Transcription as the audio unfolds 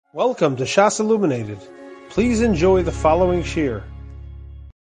Welcome to Shas Illuminated. Please enjoy the following shir.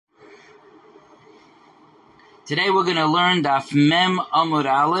 Today we're going to learn Daf Mem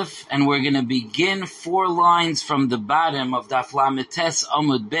Amud Aleph, and we're going to begin 4 lines from the bottom of Daf Lametes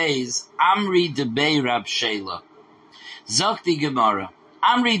Amud Beis, Amri Debei Rab Shela. Zakti Gemara.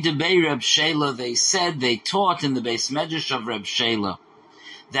 Amri Debei Rab Shela, they taught in the Beis Medrash of Rab Shela,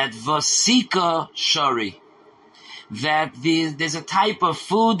 that Vasika Shari, that there's a type of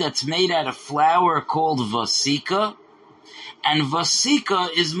food that's made out of flour called vasika, and vasika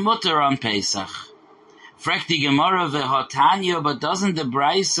is mutter on Pesach. Frekti Gemara v'hatanya, but doesn't the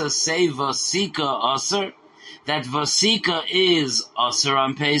Brisa say vasika aser? That vasika is aser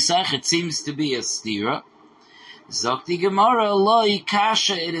on Pesach? It seems to be a stira. Zokti Gemara lo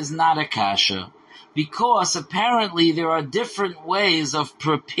kasha, it is not a kasha, because apparently there are different ways of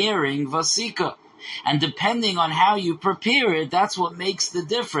preparing vasika. And depending on how you prepare it, that's what makes the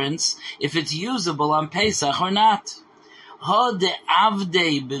difference if it's usable on Pesach or not.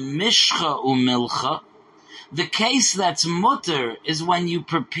 The case that's mutter is when you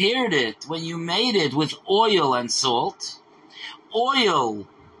prepared it, when you made it with oil and salt. Oil,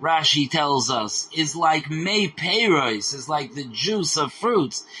 Rashi tells us, is like mei peiros, is like the juice of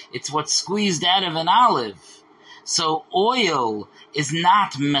fruits. It's what's squeezed out of an olive. So oil is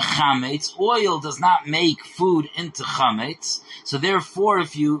not mechametz. Oil does not make food into chametz. So therefore,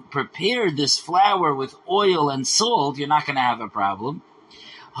 if you prepare this flour with oil and salt, you're not going to have a problem.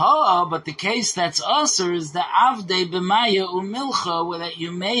 But the case that's usher is the avdei b'maya umilcha, where that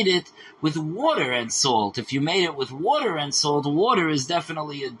you made it with water and salt. If you made it with water and salt, water is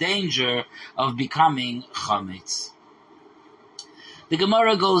definitely a danger of becoming chametz. The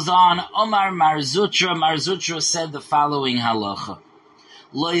Gemara goes on, Omar Marzutra said the following halacha.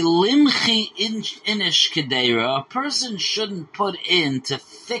 Loi limchi inish kedera, a person shouldn't put in to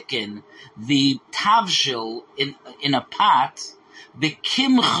thicken the tavshil in a pot,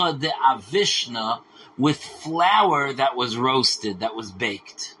 bekimcha de avishna, with flour that was roasted, that was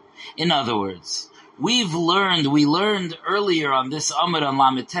baked. In other words, we learned earlier on this Amud on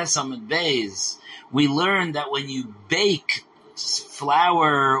Lametes Amud Beis, we learned that when you bake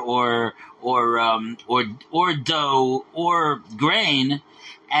flour or dough or grain,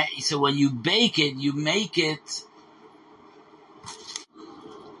 so when you bake it, you make it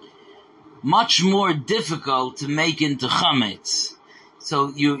much more difficult to make into chametz.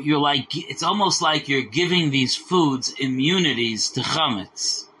 So you're like, it's almost like you're giving these foods immunities to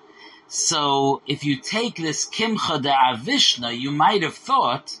chametz. So if you take this kimcha de avishna, you might have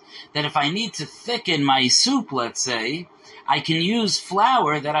thought that if I need to thicken my soup, let's say, I can use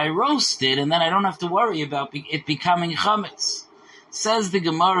flour that I roasted, and then I don't have to worry about it becoming chametz. Says the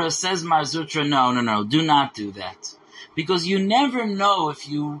Gemara, says Marzutra, no, do not do that. Because you never know if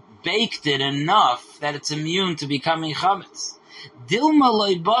you baked it enough that it's immune to becoming chametz. Dilma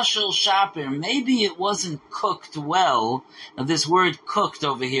loy bashel shaper, maybe it wasn't cooked well. Now this word cooked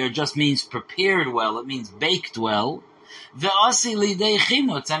over here just means prepared well, it means baked well. Ve'asi lidei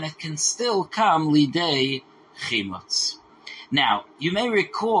chimutz, and it can still come lidei chimutz. Now, you may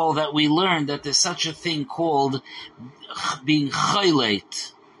recall that we learned that there's such a thing called being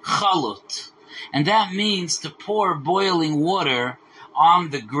chalut, and that means to pour boiling water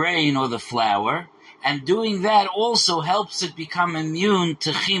on the grain or the flour, and doing that also helps it become immune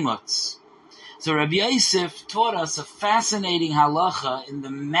to chimutz. So Rabbi Yosef taught us a fascinating halacha in the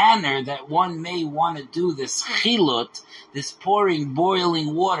manner that one may want to do this chilut, this pouring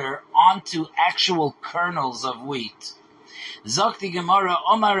boiling water onto actual kernels of wheat. Zakti Gemara,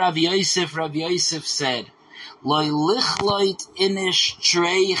 Omar Rabbi Yosef said, Loi lichloit inish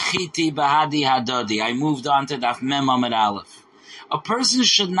trei chiti bahadi hadodi. I moved on to Daf Mem Amud Aleph. A person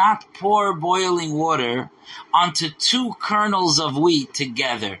should not pour boiling water onto 2 kernels of wheat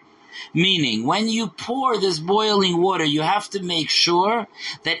together. Meaning, when you pour this boiling water, you have to make sure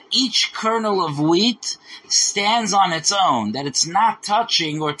that each kernel of wheat stands on its own, that it's not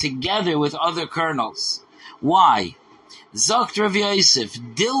touching or together with other kernels. Why? Zokt Rav Yosef,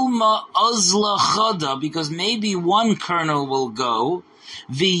 Dilma Ozla Chada, because maybe one kernel will go,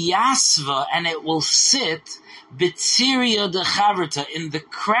 V'yasva, and it will sit, B'tziria de Chavrta, in the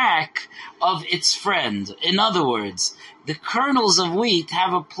crack of its friend. In other words, the kernels of wheat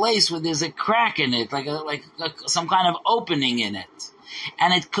have a place where there's a crack in it, like some kind of opening in it.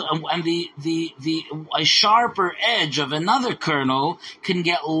 And a sharper edge of another kernel can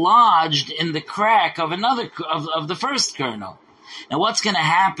get lodged in the crack of of the first kernel. Now what's going to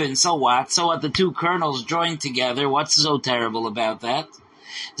happen? So what? The 2 kernels join together. What's so terrible about that?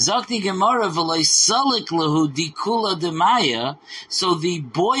 Zakti Gemara v'loi salik lahu dikula demaya, so the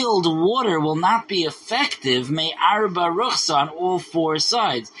boiled water will not be effective, me arba ruchsa, on all four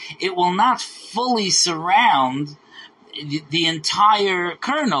sides. It will not fully surround the entire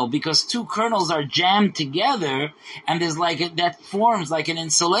kernel, because two kernels are jammed together, and there's that forms like an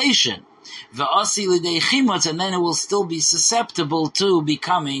insulation. V'asi l'dei chimutz, and then it will still be susceptible to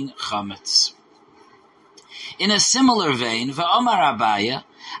becoming chametz. In a similar vein, v'omar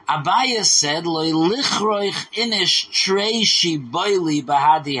Abaya said, Loi lichroich inish trei shiboili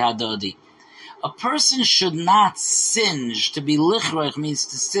bahadi hadodi. A person should not singe. To be lichroich means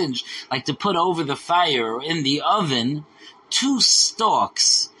to singe, like to put over the fire or in the oven, 2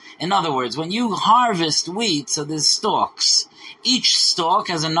 stalks. In other words, when you harvest wheat, so there's stalks. Each stalk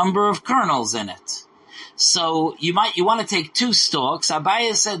has a number of kernels in it. So you want to take 2 stalks.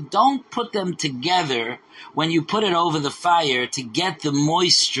 Abaya said, don't put them together when you put it over the fire to get the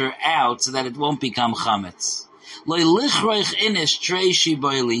moisture out so that it won't become chametz.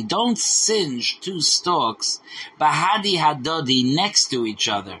 Don't singe 2 stalks bahadi hadodi next to each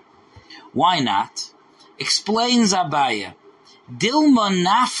other. Why not? Explains Abaya. Dilma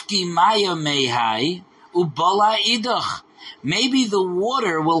nafki maya mehai ubola idach. Maybe the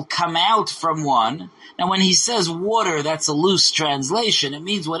water will come out from one. Now when he says water, that's a loose translation. It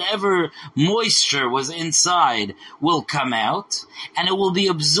means whatever moisture was inside will come out, and it will be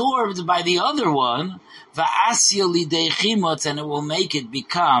absorbed by the other one, va'asya lidei chimutz, and it will make it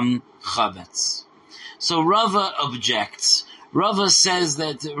become chametz. So Rava objects. Rava says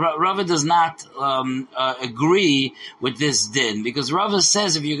that Rava does not agree with this din, because Rava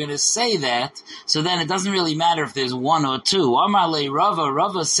says if you're going to say that, so then it doesn't really matter if there's 1 or 2. Amarle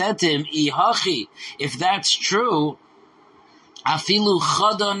Rava said to him, Ihachi, if that's true, afilu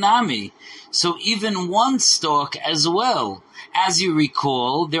chadonami, so even 1 stalk as well. As you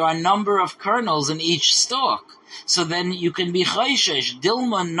recall, there are a number of kernels in each stalk. So then you can be chayshesh.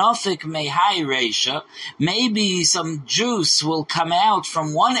 Dilma nofik mehai reisha. Maybe some juice will come out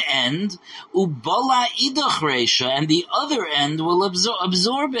from one end, ubola idach reisha, and the other end will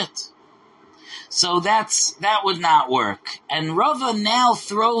absorb it. So that would not work. And Rava now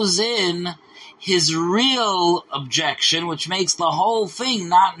throws in his real objection, which makes the whole thing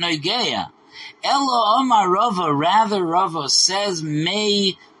not noigeya. Elo Omar Rava, rather Rava says,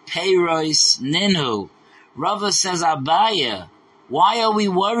 mei peiros ninhu. Rava says, Abaya, why are we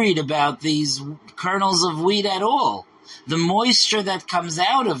worried about these kernels of wheat at all? The moisture that comes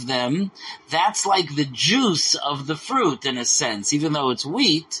out of them, that's like the juice of the fruit in a sense, even though it's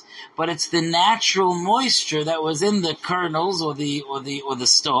wheat, but it's the natural moisture that was in the kernels or the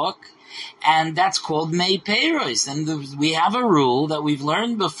stalk, and that's called mei peiros. And we have a rule that we've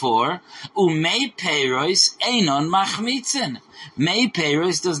learned before, mei peiros einon machmitzin. Mei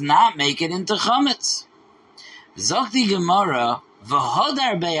peiros does not make it into chametz. Zokti Gemara,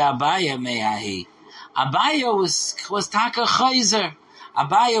 v'hodar be'Abaya me'ahi. Abaya was taka chayzer.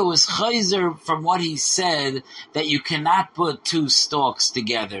 Abaya was chayzer from what he said, that you cannot put 2 stalks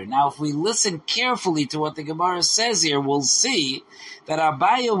together. Now, if we listen carefully to what the Gemara says here, we'll see that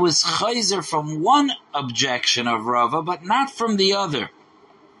Abaya was chayzer from one objection of Rava, but not from the other.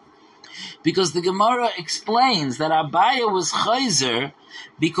 Because the Gemara explains that Abaya was chayzer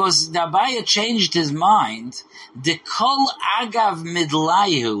because the Abaya changed his mind. The kol agav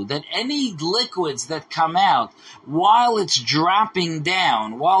midlaihu, that any liquids that come out while it's dropping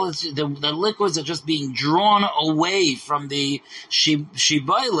down, while the liquids are just being drawn away from the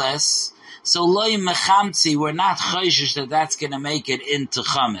shiboiles, so loy mechamtzi, we're not chayshish that that's going to make it into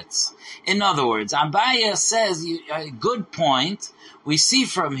chametz. In other words, Abaya says, a good point. We see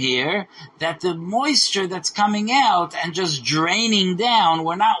from here that the moisture that's coming out and just draining down,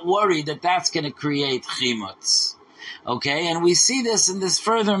 we're not worried that that's going to create chimutz. Okay, and we see this in this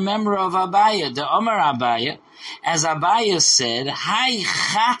further member of Abaya, the Omer Abaya, as Abaya said, Hai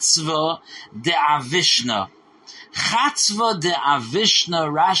chatzva de avishna. Chatzva de avishna,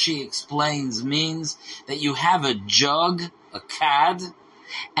 Rashi explains, means that you have a jug, a kad,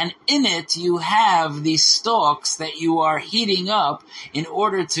 and in it you have these stalks that you are heating up in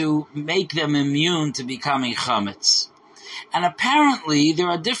order to make them immune to becoming chametz. And apparently there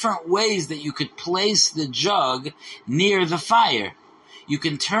are different ways that you could place the jug near the fire. You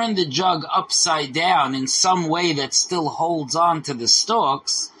can turn the jug upside down in some way that still holds on to the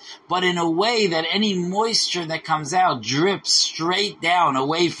stalks, but in a way that any moisture that comes out drips straight down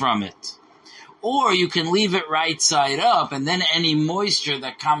away from it. Or you can leave it right side up, and then any moisture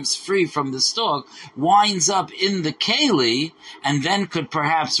that comes free from the stalk winds up in the keli, and then could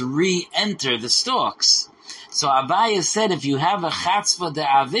perhaps re-enter the stalks. So Abaye said if you have a chatzva de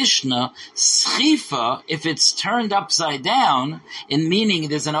avishna, schifa, if it's turned upside down, in meaning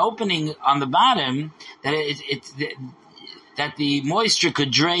there's an opening on the bottom, that the moisture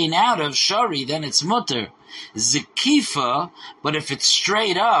could drain out of shari, then it's mutter. Zikifa, but if it's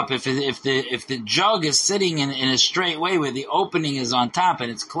straight up, if the jug is sitting in a straight way where the opening is on top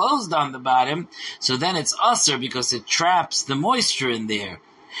and it's closed on the bottom, so then it's usser because it traps the moisture in there.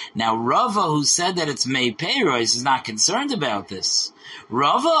 Now Rava, who said that it's mei peiros, is not concerned about this.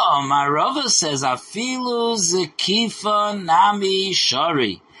 Rava says afilu zikifa nami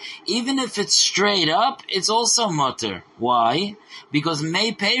shari. Even if it's straight up, it's also mutter. Why? Because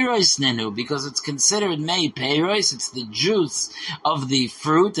mei peiros ninu, because it's considered mei peiros, it's the juice of the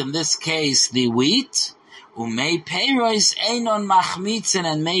fruit, in this case the wheat. Umei peiros einon machmitzin,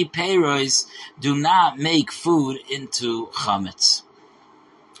 and mei peiros do not make food into chametz.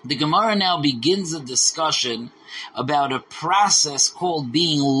 The Gemara now begins a discussion about a process called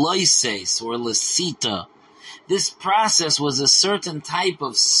being loises or lasita. This process was a certain type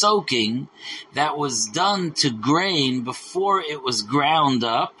of soaking that was done to grain before it was ground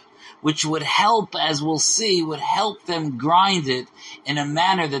up, which would help, as we'll see, would help them grind it in a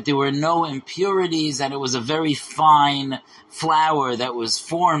manner that there were no impurities and it was a very fine flour that was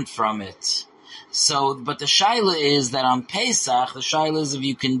formed from it. So, but the shaila is that on Pesach, the shaila is if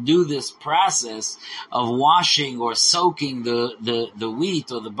you can do this process of washing or soaking the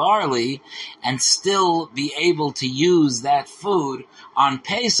wheat or the barley and still be able to use that food on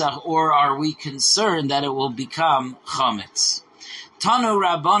Pesach, or are we concerned that it will become chametz? Tanu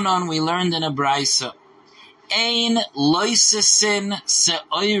Rabbanon, we learned in a brayso, Ein loisesin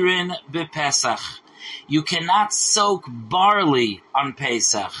se'oirin bepesach. You cannot soak barley on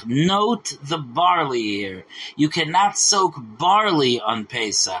Pesach. Note the barley here. You cannot soak barley on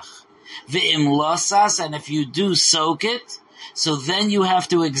Pesach. Ve'im losas, and if you do soak it, so then you have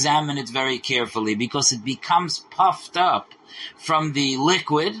to examine it very carefully because it becomes puffed up from the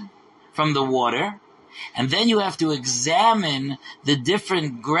liquid, from the water, and then you have to examine the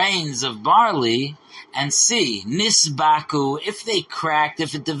different grains of barley and see, nisbaku, if they cracked,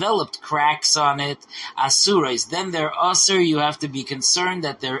 if it developed cracks on it, asurais, then they're usur, you have to be concerned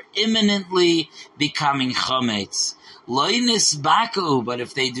that they're imminently becoming chametz. Loi nisbaku, but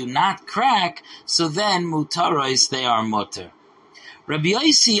if they do not crack, so then mutarais, they are mutter. Rabbi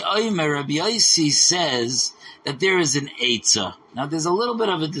Yossi says that there is an eitzah. Now there's a little bit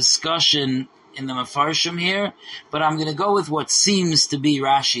of a discussion in the Mefarshim here, but I'm going to go with what seems to be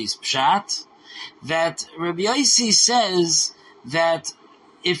Rashi's pshat, that Rabbi Yossi says that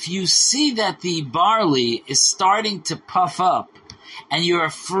if you see that the barley is starting to puff up and you're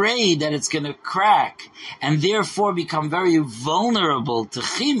afraid that it's going to crack and therefore become very vulnerable to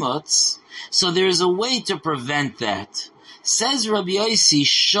chimutz, so there's a way to prevent that. Says Rabbi Yossi,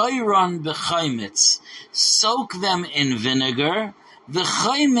 shoyron b'chaimitz, soak them in vinegar,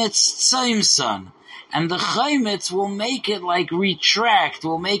 v'chaimitz tzaimsan, and the chaimitz will make it like retract,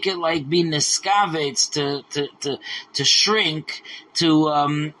 will make it like be niskavetz, to shrink,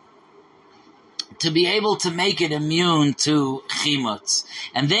 to be able to make it immune to chimutz.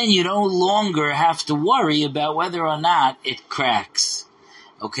 And then you no longer have to worry about whether or not it cracks.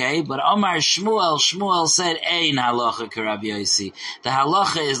 Okay, but Omar Shmuel said, Ein halacha ka Rabbi Yossi. The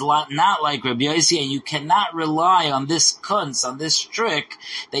halacha is not like Rabbi Yossi, and you cannot rely on this kunz, on this trick,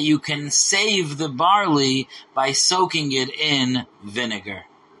 that you can save the barley by soaking it in vinegar.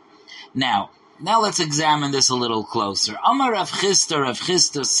 Now let's examine this a little closer. Omar Rav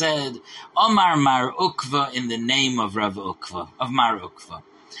Chisda said, Omar Mar Ukva, in the name of Mar Ukva.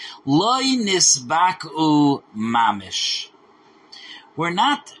 Loi nisbaku mamish.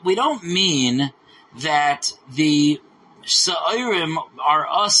 We don't mean that the sa'irim are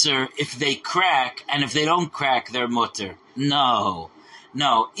usher if they crack, and if they don't crack, they're mutter. No.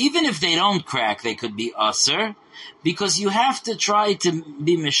 Even if they don't crack, they could be usher, because you have to try to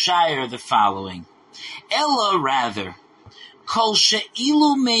be mishayir the following. Ella rather, kol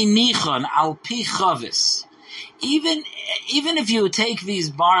she'ilu meinichon al pi chavis. Even if you would take these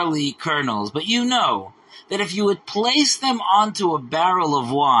barley kernels, but you know that if you would place them onto a barrel of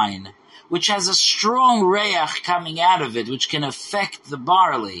wine, which has a strong reach coming out of it, which can affect the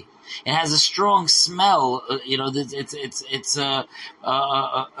barley, it has a strong smell, it's a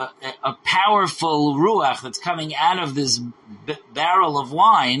powerful ruach that's coming out of this barrel of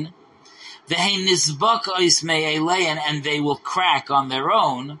wine, and they will crack on their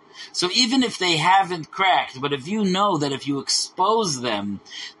own. So even if they haven't cracked, but if you know that if you expose them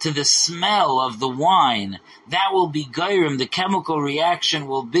to the smell of the wine, that will be gairim, the chemical reaction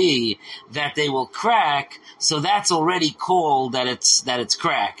will be that they will crack, so that's already called that it's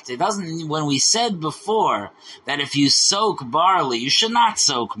cracked. It doesn't, when we said before that if you soak barley, you should not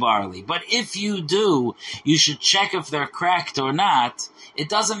soak barley, but if you do, you should check if they're cracked or not. It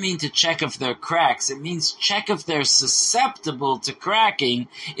doesn't mean to check if they're cracks. It means check if they're susceptible to cracking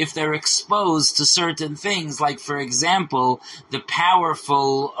if they're exposed to certain things, like, for example, the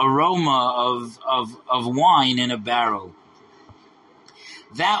powerful aroma of wine in a barrel.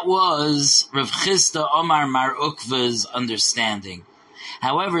 That was Rav Chisda Omar Mar Ukva's understanding.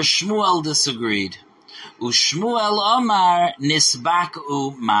 However, Shmuel disagreed. Ushmuel Omar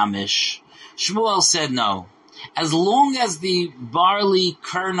Nisbak'u Mamish. Shmuel said no. As long as the barley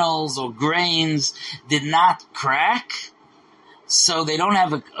kernels or grains did not crack, so they don't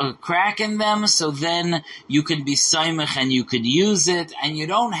have a crack in them, so then you could be saimach and you could use it, and you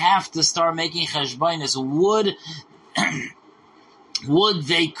don't have to start making cheshbainis. Would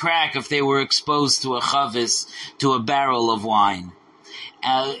they crack if they were exposed to a chavis, to a barrel of wine?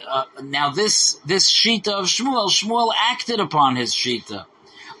 Now this shita of Shmuel acted upon his shita.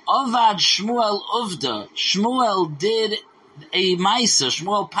 Avad Shmuel Uvda. Shmuel did a Maisa.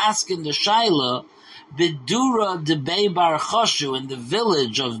 Shmuel Paskin de Shaila, Bidura de Beibar Choshu, in the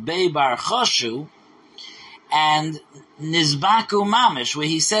village of Beibar Choshu, and Nizbaku Mamish, where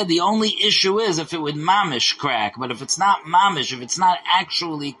he said the only issue is if it would Mamish crack, but if it's not Mamish, if it's not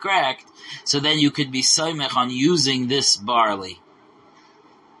actually cracked, so then you could be soimech on using this barley.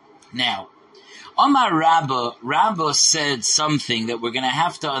 Now, Omar Rabba said something that we're going to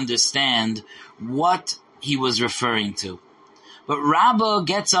have to understand what he was referring to. But Rabba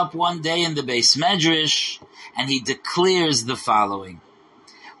gets up one day in the Beis Medrash and he declares the following.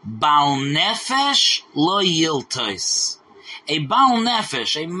 Baal Nefesh lo yiltois. A Baal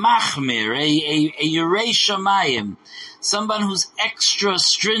Nefesh, a Machmir, a Yerei Shamayim, someone who's extra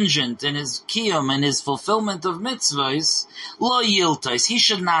stringent in his kiyum and his fulfillment of mitzvahs, lo yiltois. He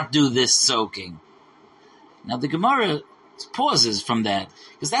should not do this soaking. Now the Gemara pauses from that,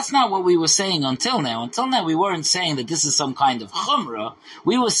 because that's not what we were saying until now. Until now we weren't saying that this is some kind of chumrah.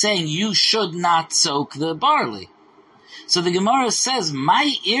 We were saying you should not soak the barley. So the Gemara says,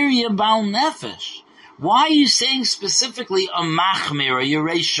 my irya Baal Nefesh. Why are you saying specifically a machmir, a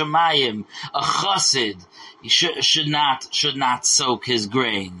Yerei Shamayim, a chassid? He should not soak his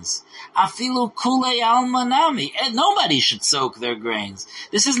grains. Afilu kulei almanami. Nobody should soak their grains.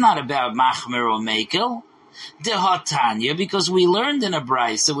 This is not about machmir or mekel. Dehatanya, because we learned in a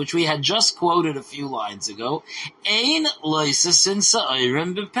brisa, which we had just quoted a few lines ago, ein loisasin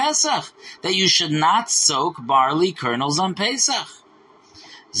sa'irim b'Pesach, that you should not soak barley kernels on Pesach.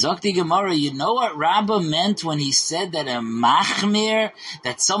 Zokti Gemara, you know what Rabbah meant when he said that a machmir,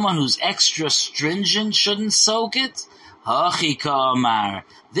 that someone who's extra stringent shouldn't soak it? Hachi ka'amar.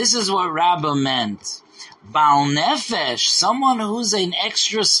 This is what Rabbah meant. Baal nefesh, someone who's an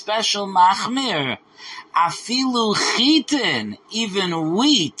extra special machmir. Afilu chitin, even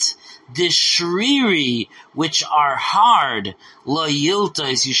wheat, dishriri, which are hard, lo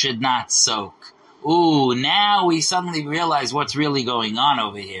yiltos, you should not soak. Ooh, now we suddenly realize what's really going on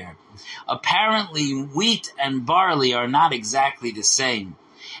over here. Apparently, wheat and barley are not exactly the same.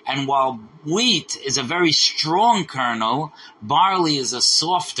 And while wheat is a very strong kernel, barley is a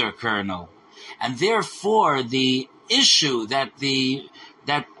softer kernel. And therefore, the issue that the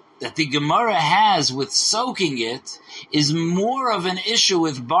Gemara has with soaking it is more of an issue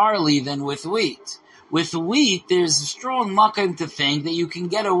with barley than with wheat. With wheat, there's a strong makom to think that you can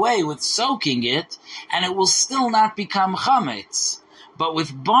get away with soaking it, and it will still not become chametz. But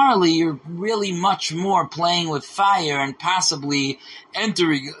with barley, you're really much more playing with fire and possibly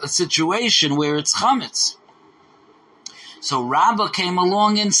entering a situation where it's chametz. So Rabbah came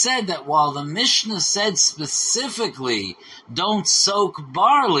along and said that while the Mishnah said specifically, don't soak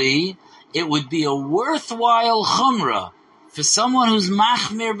barley, it would be a worthwhile chumrah. For someone who's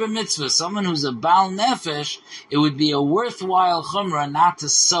machmir b'mitzvah, someone who's a Baal Nefesh, it would be a worthwhile chumrah not to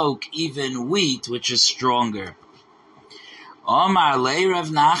soak even wheat, which is stronger. Omar le Rav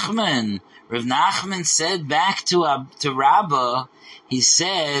Nachman. Rav Nachman said back to Rabbah, he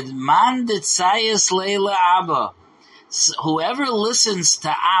said, Man detzayis leila Abba. Whoever listens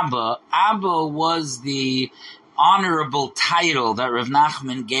to Abba was the honorable title that Rav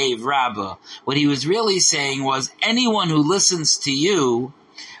Nachman gave Rabbah. What he was really saying was, anyone who listens to you,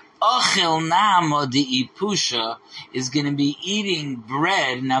 Ochel Nama de Ipusha, is going to be eating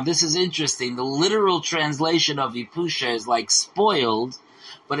bread. Now this is interesting. The literal translation of Ipusha is like spoiled,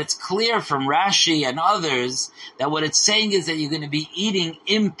 but it's clear from Rashi and others that what it's saying is that you're going to be eating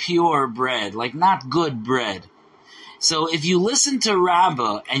impure bread, like not good bread. So if you listen to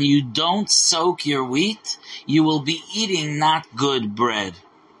Rabbah and you don't soak your wheat, you will be eating not good bread.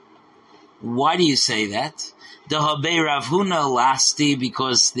 Why do you say that? The Habe Rav Huna lasti,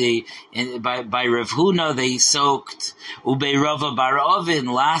 because by Rav Huna they soaked, Ube Rava Bar Ovin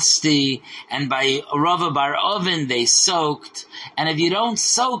lasti, and by Rava Bar Ovin they soaked, and if you don't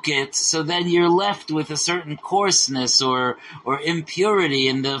soak it, so then you're left with a certain coarseness or impurity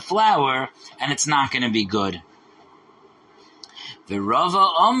in the flour, and it's not going to be good. The Rava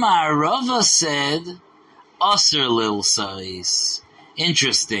Omar, Rava said, Aser lil sais.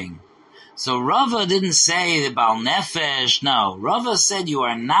 Interesting. So Rava didn't say the Bal Nefesh, no. Rava said you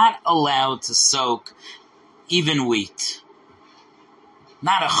are not allowed to soak even wheat.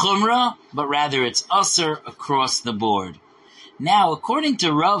 Not a chumrah, but rather it's Aser across the board. Now, according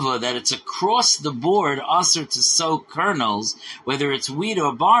to Rava, that it's across the board Aser to soak kernels, whether it's wheat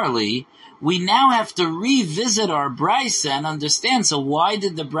or barley, we now have to revisit our Brisa and understand, so why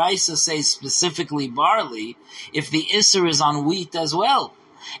did the Brisa say specifically barley if the Isser is on wheat as well?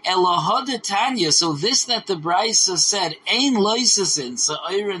 Elohad Tanya, so this that the Brisa said, Ein loisasin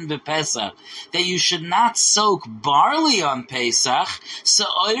sa'oirin bepesach, that you should not soak barley on Pesach,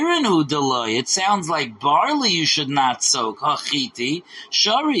 sa'oirin hu deloi, it sounds like barley you should not soak, hachiti,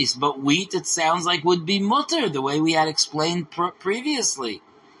 sharis, but wheat it sounds like would be mutter, the way we had explained previously.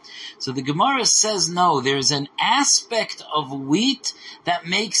 So the Gemara says no, there's an aspect of wheat that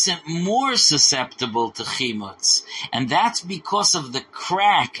makes it more susceptible to chimutz. And that's because of the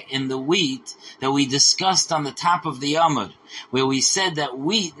crack in the wheat that we discussed on the top of the Amud, where we said that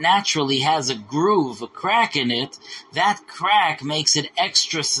wheat naturally has a groove, a crack in it. That crack makes it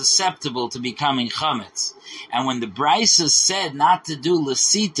extra susceptible to becoming chametz. And when the Brisa said not to do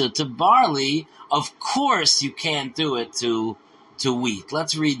lasita to barley, of course you can't do it to wheat.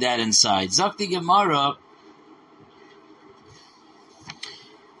 Let's read that inside. Zakti Gemara,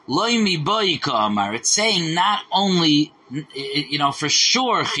 Loimi Boika Amar. It's saying not only, for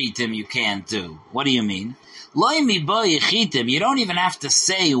sure chitim you can't do. What do you mean? Loimi Boy chitim. You don't even have to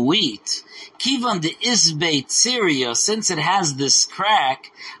say wheat. Kivan de Isbeit Syria, since it has this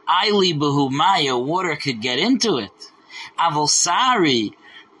crack, Aili Behumaya, water could get into it. Avosari,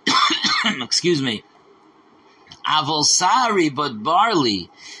 excuse me. Avolsari, but barley,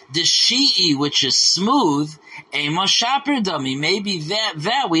 the shi'i, which is smooth, a moshaper dummy, maybe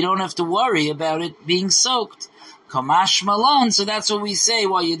that we don't have to worry about it being soaked. Kamash malon, so that's what we say,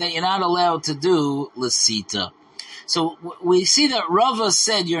 that you're not allowed to do lasita. So we see that Rava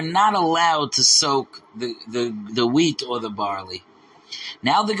said you're not allowed to soak the wheat or the barley.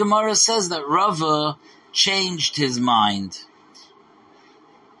 Now the Gemara says that Rava changed his mind.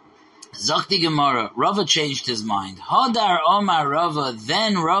 Zakti Gemara, Rava changed his mind. Hadar Omar Rava,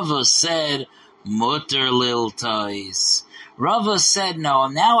 then Rava said, Mutter lil tais. Rava said, no,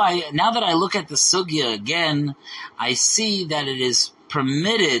 now that I look at the sugya again, I see that it is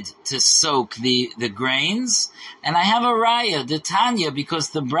permitted to soak the grains, and I have a raya, the Tanya, because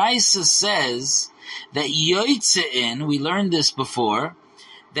the Brisa says that yoitzein, we learned this before,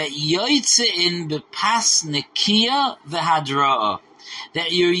 that yoitzein bepas nekia v'hadra'ah,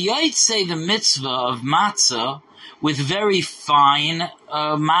 that you're yotzei the mitzvah of matzah with very fine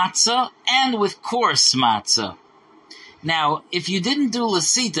matzah and with coarse matzah. Now, if you didn't do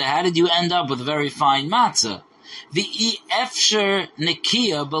lasita, how did you end up with very fine matzah? The efsher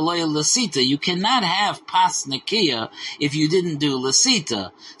nekia below lasita. You cannot have pas nekia if you didn't do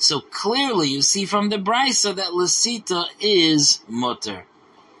lasita. So clearly you see from the brisa that lasita is mutter.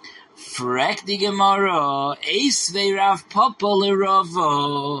 Frek di Gemara, Eisvei Rav Papa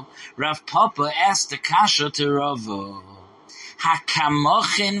leRava. Rav Papa asked the kasha to Rava.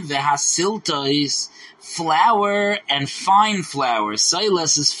 Hakamochin vehasiltois, flour and fine flour.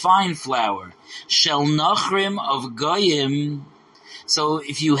 Silas is fine flour. Shel nochrim of goyim. So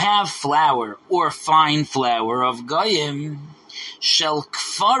if you have flour or fine flour of goyim, shel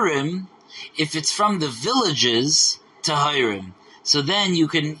kfarim, if it's from the villages, tahirim. So then you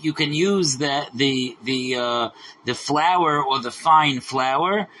can use the flour or the fine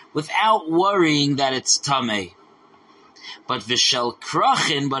flour without worrying that it's tamei. But v'shel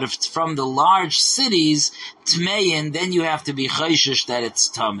krachin, but if it's from the large cities, tmein, then you have to be chayshish that it's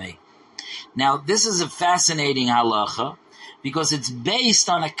tamei. Now this is a fascinating halacha because it's based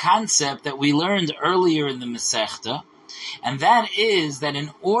on a concept that we learned earlier in the Masechta, and that is that in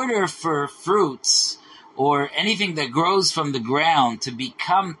order for fruits or anything that grows from the ground to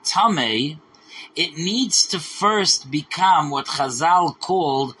become tamei, it needs to first become what Chazal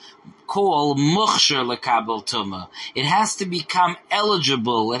call mukhsher lekabel tumah. It has to become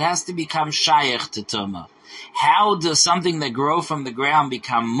eligible. It has to become shayach to tumah. How does something that grows from the ground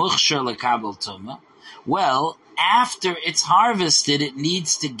become mukhsher lekabel tumah? Well, after it's harvested, it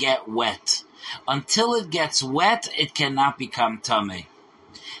needs to get wet. Until it gets wet, it cannot become tameh.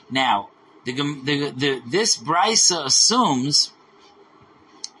 Now, this brisa assumes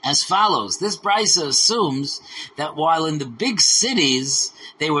as follows. This brisa assumes that while in the big cities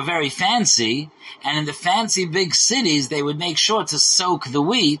they were very fancy, and in the fancy big cities they would make sure to soak the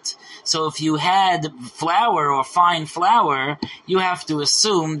wheat, so if you had flour or fine flour, you have to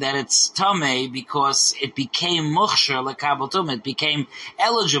assume that it's tameh because it became mukhsher lekabel tumah. It became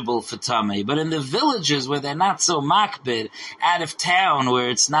eligible for tameh. But in the villages where they're not so makbid, out of town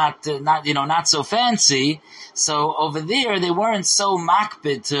where it's not so fancy, so over there they weren't so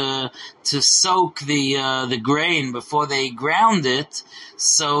makbid to soak the grain before they ground it.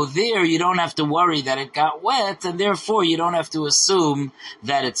 So there you don't have to worry that it got wet, and therefore you don't have to assume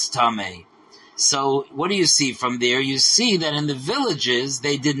that it's tameh. So what do you see from there? You see that in the villages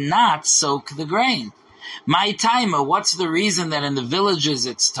they did not soak the grain. My timer, what's the reason that in the villages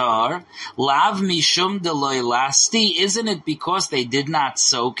it's tar? Lav mishum deloy lasti, isn't it because they did not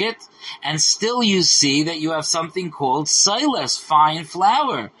soak it? And still you see that you have something called silas, fine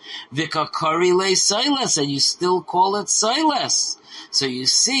flour. Vikakari le silas, and you still call it silas. So you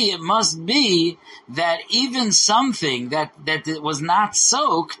see, it must be that even something that was not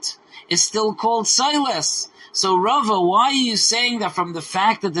soaked is still called silas. So Rava, why are you saying that from the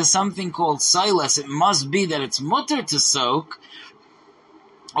fact that there's something called silas, it must be that it's mutter to soak?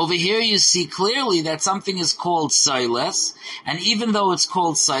 Over here you see clearly that something is called silas, and even though it's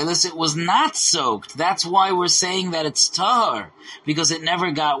called silas, it was not soaked. That's why we're saying that it's tahar, because it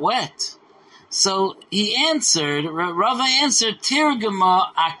never got wet. So Rava answered,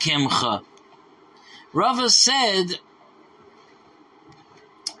 Tirgama akimcha. Rava said,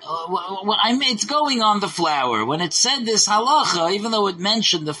 it's going on the flour. When it said this halacha, even though it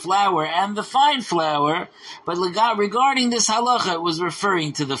mentioned the flour and the fine flour, but regarding this halacha, it was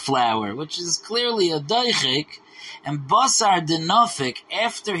referring to the flour, which is clearly a daichik. And Basar Denofik,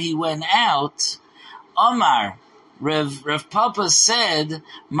 after he went out, Omar, Rav Papa said,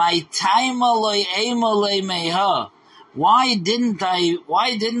 "My taimoloi emolei meha." Why didn't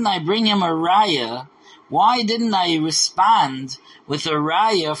I bring him a raya? Why didn't I respond with a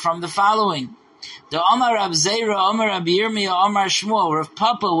raya from the following? The Omar Rab Zera, Omar Rab Yirmiyah, Omar Shmuel. Rav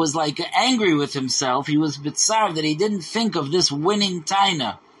Papa was like angry with himself. He was bitzar that he didn't think of this winning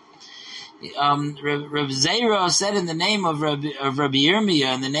taina. Rav Zera said in the name of Rabbi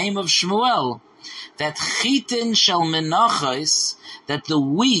Yirmiyah, in the name of Shmuel, that chitin shel menachos, that the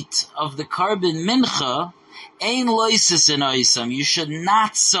wheat of the carbon mincha, ein loisis in oisam, you should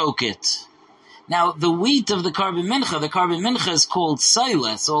not soak it. Now, the wheat of the carbon mincha is called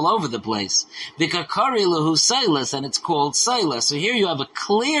silas all over the place. Vikakari lahu silas, and it's called silas. So here you have a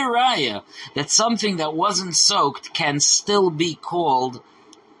clear raya that something that wasn't soaked can still be called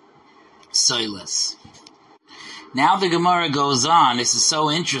silas. Now the Gemara goes on. This is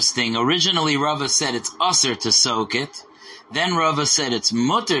so interesting. Originally Rava said it's usher to soak it. Then Rava said it's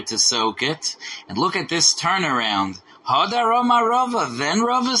mutter to soak it. And look at this turnaround. Hadarama Rava. Then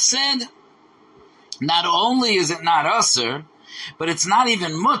Rava said, not only is it not usher, but it's not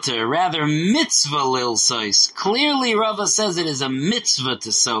even mutter, rather mitzvah lil sois. Clearly Rava says it is a mitzvah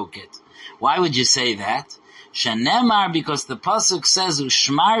to soak it. Why would you say that? Shenemar, because the pasuk says,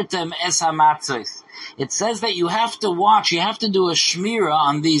 Ushmartem es hamatzos. It says that you have to watch, you have to do a shmira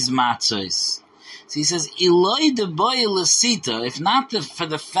on these matzos. So he says, Eloi de boy lasita, if not for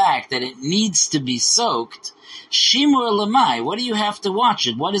the fact that it needs to be soaked, shimur lamai, what do you have to watch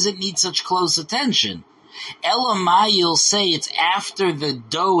it? Why does it need such close attention? Elamai, you'll say it's after the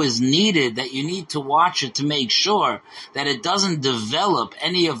dough is kneaded that you need to watch it to make sure that it doesn't develop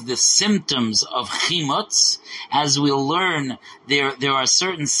any of the symptoms of chimutz. As we'll learn, there are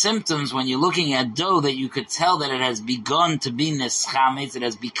certain symptoms when you're looking at dough that you could tell that it has begun to be neschametz, it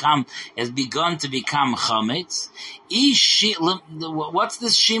has begun to become chametz. What's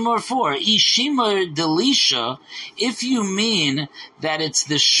this shimur for? Shimur delisha, if you mean that it's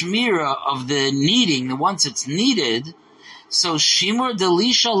the shmira of the kneading, once it's kneaded, so shimur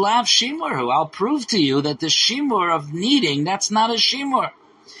delisha lav shimur. I'll prove to you that the shimur of kneading, that's not a shimur.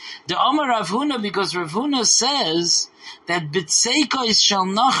 The Amar Rav Huna, because Rav Huna says that bitseikois shel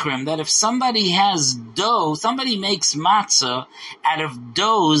nachrim, that if somebody has dough, somebody makes matzah out of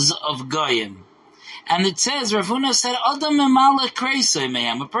doughs of goyim. And it says, Rav Huna said, Adam memala kreisoi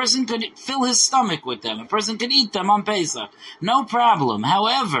mehem. A person could fill his stomach with them. A person could eat them on Pesach. No problem.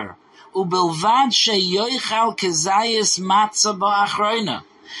 However, ubilvad sheyoichal kezayis matzah ba'achroina.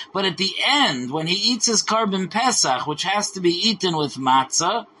 But at the end, when he eats his carbon Pesach, which has to be eaten with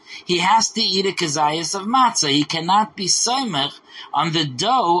matzah, he has to eat a kezayis of matzah. He cannot be soymech on the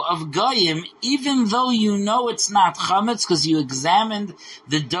dough of goyim, even though you know it's not chametz, because you examined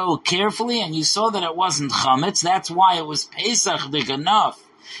the dough carefully and you saw that it wasn't chametz. That's why it was Pesach-dik enough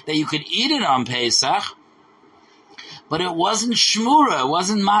that you could eat it on Pesach. But it wasn't shmura, it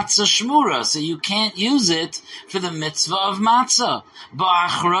wasn't matzah shmura, so you can't use it for the mitzvah of matzah.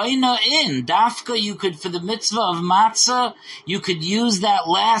 Ba'achroina in, dafka you could, for the mitzvah of matzah, you could use that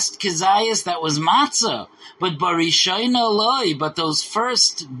last kezayis that was matzah. But barishoina loy, but those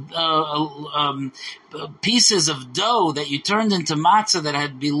first pieces of dough that you turned into matzah that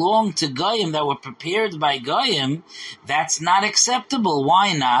had belonged to goyim, that were prepared by goyim, that's not acceptable.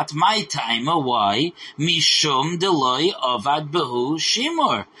 Why not? My time, why? Mishum deloy avad behu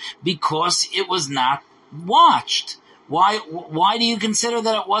shimur, because it was not watched. Why do you consider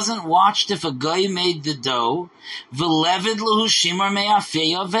that it wasn't watched if a guy made the dough?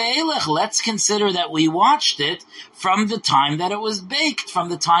 Let's consider that we watched it from the time that it was baked, from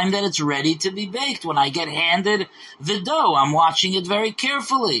the time that it's ready to be baked. When I get handed the dough, I'm watching it very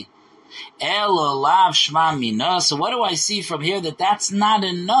carefully. So what do I see from here? That's not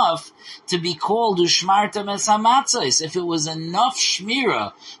enough to be called ushmarta mesamatzos. If it was enough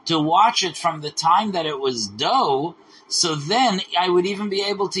shmira to watch it from the time that it was dough, so then I would even be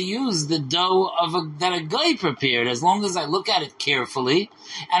able to use the dough that a guy prepared, as long as I look at it carefully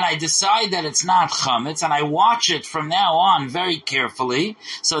and I decide that it's not chametz and I watch it from now on very carefully.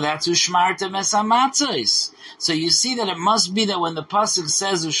 So that's ushmarta mesamatzos. So you see that it must be that when the pasuk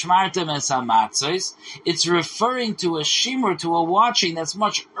says ushmarta mesamatzos, it's referring to a shimur, to a watching that's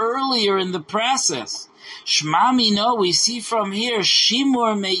much earlier in the process. Shmami, no, we see from here,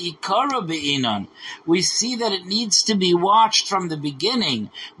 shimur me'ikara be'inon. We see that it needs to be watched from the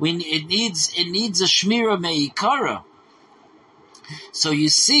beginning. It needs a shmira me'ikara. So you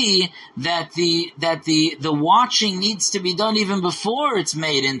see that the watching needs to be done even before it's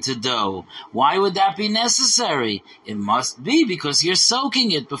made into dough. Why would that be necessary? It must be because you're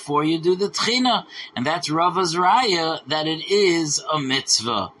soaking it before you do the tchina, and that's Rava's raya that it is a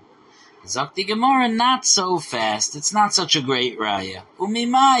mitzvah. Zakti Gemara, not so fast. It's not such a great raya.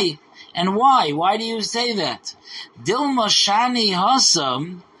 Umimai. And why? Why do you say that? Dilma shani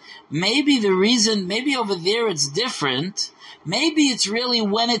hasam. Maybe the reason, maybe over there it's different. Maybe it's really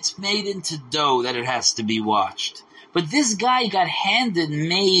when it's made into dough that it has to be watched. But this guy got handed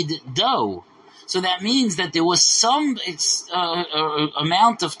made dough. So that means that there was some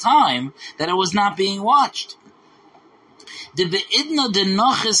amount of time that it was not being watched. The be'idna de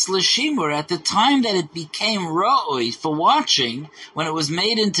noches l'shimur, at the time that it became ra'oi for watching, when it was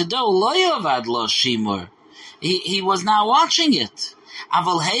made into dough, lo yavad lo shimur. He was not watching it.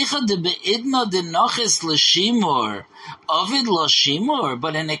 Aval heicha de be'idna de noches l'shimur, ovid lo shimur.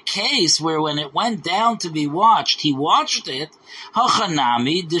 But in a case where when it went down to be watched, he watched it,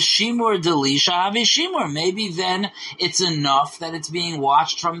 hachanami de shimur delisha avi shimur. Maybe then it's enough that it's being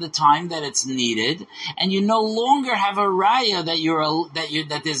watched from the time that it's needed, and you no longer have a raya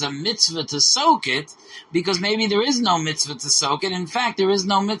that there's a mitzvah to soak it, because maybe there is no mitzvah to soak it. In fact, there is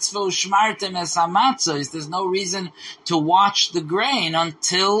no mitzvah ushmartem es hamatzos. There's no reason to watch the grain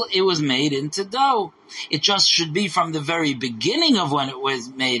until it was made into dough. It just should be from the very beginning of when it was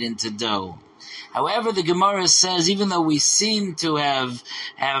made into dough. However, the Gemara says, even though we seem to have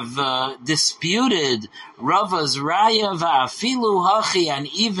disputed Rava's raya va'afilu hachi, and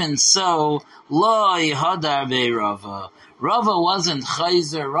even so, loy hadar be Rava. Rava wasn't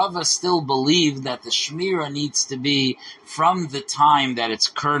chayzer. Rava still believed that the shmira needs to be from the time that it's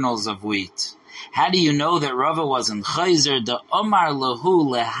kernels of wheat. How do you know that Rava wasn't chayzer? The omar lahu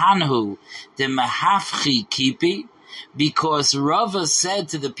lehanhu de mahafchi kipi. Because Rava said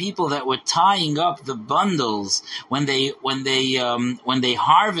to the people that were tying up the bundles when they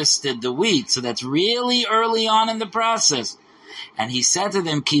harvested the wheat, so that's really early on in the process, and he said to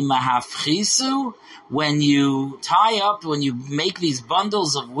them, Ki mahafchisu, when you tie up, when you make these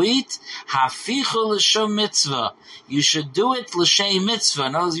bundles of wheat, hafichu l'shem mitzvah, you should do it l'shem mitzvah.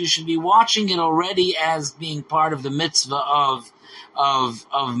 In other words, you should be watching it already as being part of the mitzvah of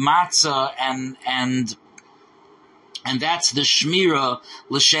matzah and And that's the Shmira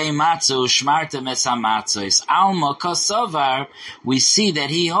l'shem matzo shmartem es hamatzos. Alma kasavar, we see that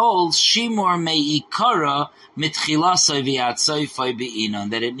he holds shimor me'ikara mitchilasoi v'atzoi be'inon,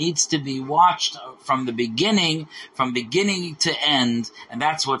 that it needs to be watched from beginning to end, and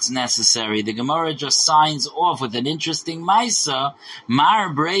that's what's necessary. The Gemara just signs off with an interesting maisa, Mar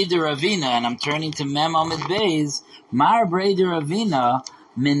Breder Avina, and I'm turning to Mem Amid Beis, Mar Breder Avina,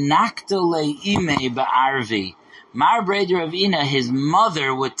 minakta le'ime ba'arvi. Mar Breder Avina, his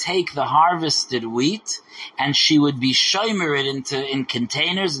mother would take the harvested wheat and she would be shomer it in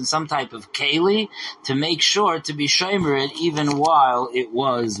containers in some type of keli to make sure to be shomer it even while it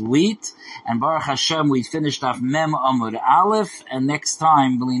was wheat. And Baruch Hashem, we finished Daf Mem Amud Aleph, and next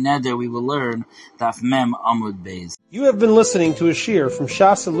time, B'li Neder, we will learn Daf Mem Amud Beis. You have been listening to a shiur from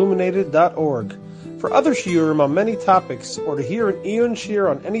shasilluminated.org. For other shiurim on many topics, or to hear an Iyun shiur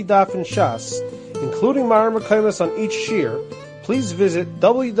on any daf in Shas, including Ma'ar Mekaymas on each shiur, please visit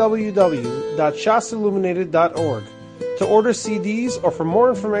www.shasilluminated.org. To order CDs or for more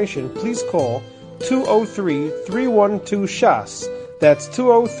information, please call 203-312-SHAS. That's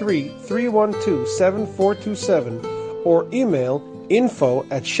 203-312-7427, or email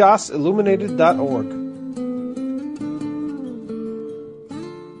info@shasilluminated.org.